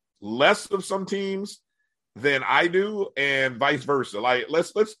think less of some teams than I do, and vice versa. Like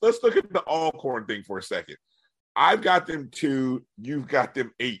let's look at the Alcorn thing for a second. I've got them 2, you've got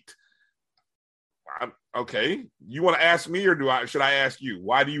them 8. Okay, you want to ask me, or should I ask you?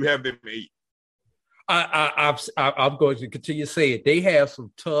 Why do you have them 8? I'm going to continue to say it. They have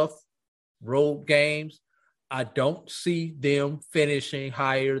some tough road games. I don't see them finishing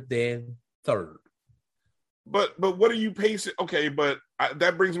higher than 3rd. But what are you basing? Okay, but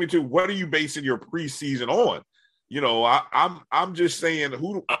that brings me to, what are you basing your preseason on? You know, I'm just saying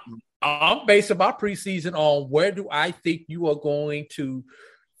I'm basing my preseason on where do I think you are going to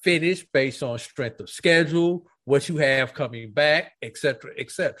finish based on strength of schedule, what you have coming back, et cetera,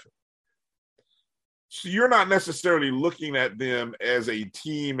 et cetera. So you're not necessarily looking at them as a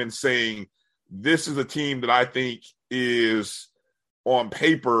team and saying, this is a team that I think is on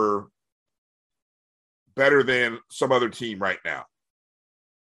paper better than some other team right now.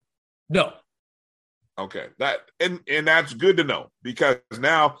 No. Okay. And that's good to know, because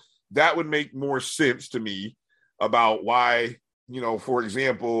now that would make more sense to me about why, you know, for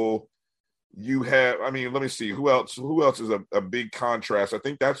example, you have, I mean, let me see who else is a big contrast. I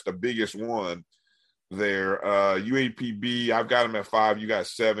think that's the biggest one there. UAPB, I've got them at 5, you got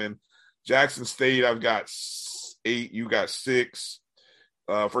 7. Jackson State, I've got 8, you got 6.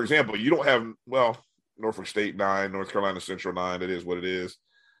 For example, you don't have, Norfolk State 9, North Carolina Central 9. It is what it is.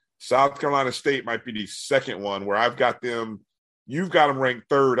 South Carolina State might be the second one where I've got them, you've got them ranked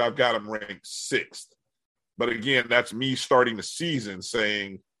 3rd, I've got them ranked 6th. But again, that's me starting the season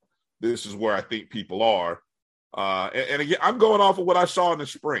saying this is where I think people are. And again, I'm going off of what I saw in the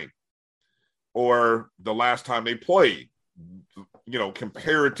spring or the last time they played, you know,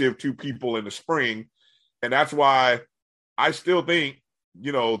 comparative to people in the spring. And that's why I still think,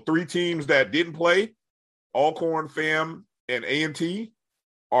 you know, 3 teams that didn't play, Alcorn, FAM, and A&T,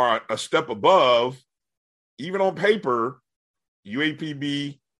 are a step above, even on paper,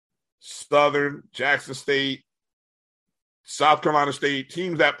 UAPB, Southern, Jackson State, South Carolina State,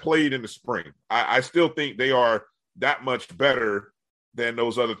 teams that played in the spring. I still think they are that much better than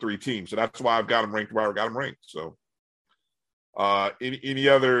those other 3 teams. So that's why I've got them ranked where I got them ranked. So any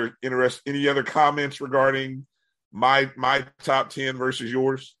other comments regarding my top 10 versus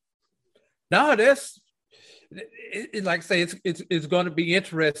yours? No, like I say, it's going to be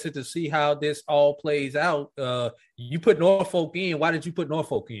interesting to see how this all plays out. You put Norfolk in. Why did you put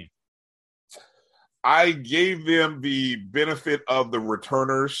Norfolk in? I gave them the benefit of the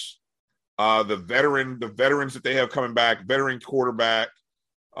returners, the veterans that they have coming back, veteran quarterback,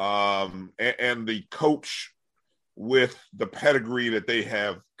 and the coach with the pedigree that they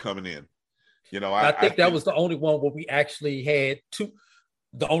have coming in. You know, I think that was the only one where we actually had 2.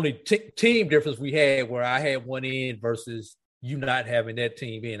 The only team difference we had where I had one in versus you not having that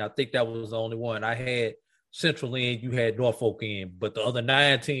team in. I think that was the only one. I had Central in, you had Norfolk in, but the other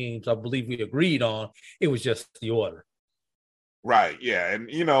 9 teams, I believe we agreed on, it was just the order. Right. Yeah. And,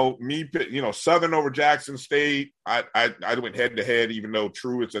 you know, Southern over Jackson State, I went head to head, even though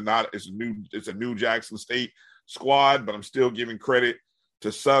true, it's a new Jackson State squad, but I'm still giving credit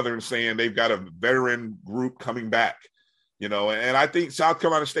to Southern, saying they've got a veteran group coming back. You know, and I think South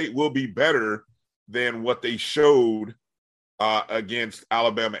Carolina State will be better than what they showed against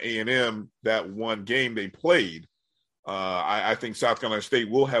Alabama A&M that one game they played. I think South Carolina State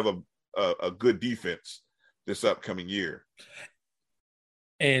will have a good defense this upcoming year.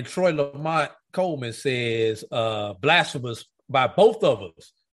 And Troy Lamont Coleman says blasphemous by both of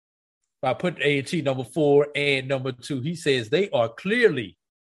us by putting A&T number 4 and number 2. He says they are clearly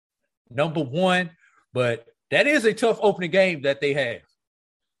number 1, but that is a tough opening game that they have.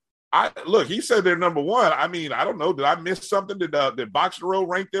 Look, he said they're number 1. I mean, I don't know. Did I miss something? Did Box the Row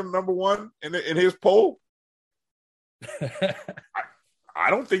rank them number 1 in his poll? I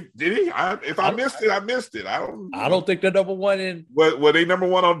don't think, did he? If I missed it, I missed it. I don't think they're number 1 in. Were they number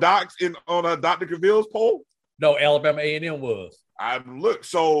 1 on Doc's on Dr. Cavill's poll? No, Alabama A&M was.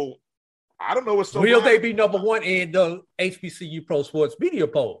 So I don't know what's so. Will they be number 1 in the HBCU Pro Sports Media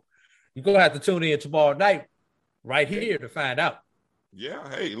poll? You're going to have to tune in tomorrow night right here to find out. Yeah,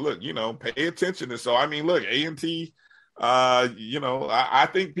 hey, look, pay attention. And so, I mean, look, A&T, I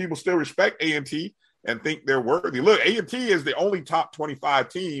think people still respect A&T and think they're worthy. Look, A&T is the only top 25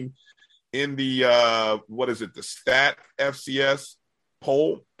 team in the, the Stat FCS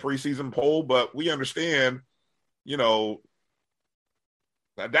poll, preseason poll, but we understand,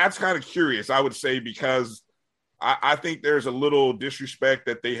 that's kind of curious, I would say, because I think there's a little disrespect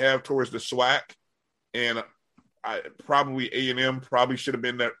that they have towards the SWAC, and probably A&M probably should have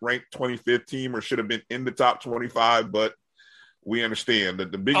been that ranked 25th team or should have been in the top 25, but we understand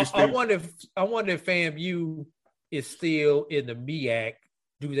that the biggest thing. I wonder if FAMU is still in the MEAC.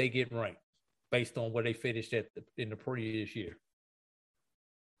 Do they get ranked based on where they finished in the previous year?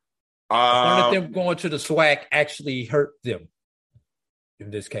 One of them going to the SWAC actually hurt them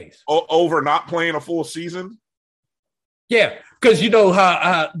in this case. Over not playing a full season? Yeah, because you know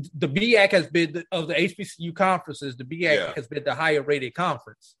how the BIAC has been, of the HBCU conferences, the BIAC has been the higher rated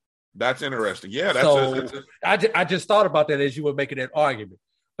conference. That's interesting. Yeah, I just thought about that as you were making that argument.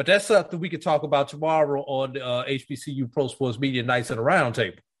 But that's something we could talk about tomorrow on HBCU Pro Sports Media Nights at a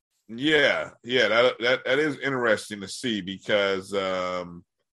Roundtable. Yeah, that is interesting to see because A&M,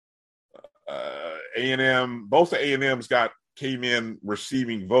 both the A&Ms came in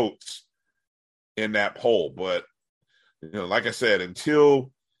receiving votes in that poll, but like I said,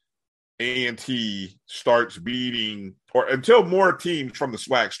 until A&T starts beating, or until more teams from the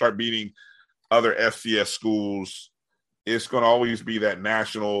SWAC start beating other FCS schools, it's going to always be that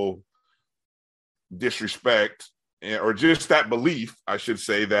national disrespect, or just that belief, I should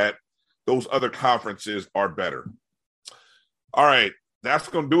say, that those other conferences are better. All right, that's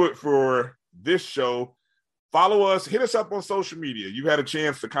going to do it for this show. Follow us, hit us up on social media. You had a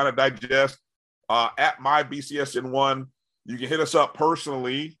chance to kind of digest at MyBCSN1. You can hit us up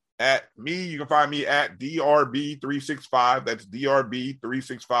personally at me. You can find me at DRB365. That's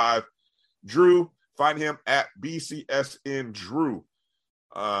DRB365. Drew, find him at BCSN Drew.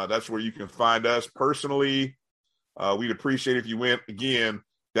 That's where you can find us personally. We'd appreciate if you went, again,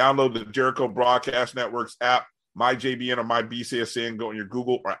 download the Jericho Broadcast Network's app, MyJBN or MyBCSN. Go in your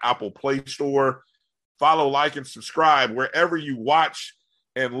Google or Apple Play Store. Follow, like, and subscribe wherever you watch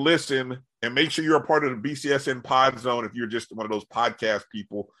and listen, and make sure you're a part of the BCSN Pod Zone if you're just one of those podcast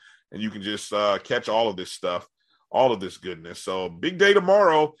people, and you can just catch all of this stuff, all of this goodness. So big day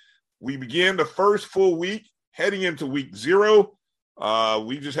tomorrow. We begin the first full week heading into week 0.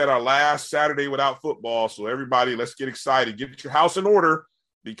 We just had our last Saturday without football. So everybody, let's get excited. Get your house in order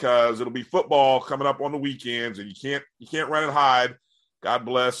because it'll be football coming up on the weekends, and you can't run and hide. God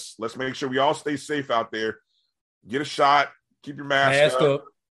bless. Let's make sure we all stay safe out there. Get a shot. Keep your mask up.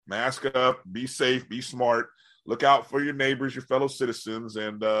 Mask up. Be safe. Be smart. Look out for your neighbors, your fellow citizens.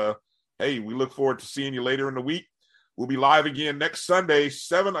 And, hey, we look forward to seeing you later in the week. We'll be live again next Sunday,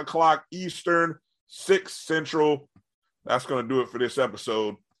 7 o'clock Eastern, 6 Central. That's going to do it for this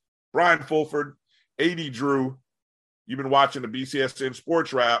episode. Brian Fulford, AD Drew. You've been watching the BCSN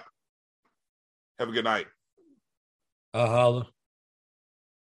Sports Wrap. Have a good night. Holla.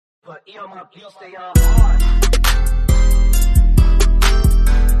 But yo, my beats, they are hard.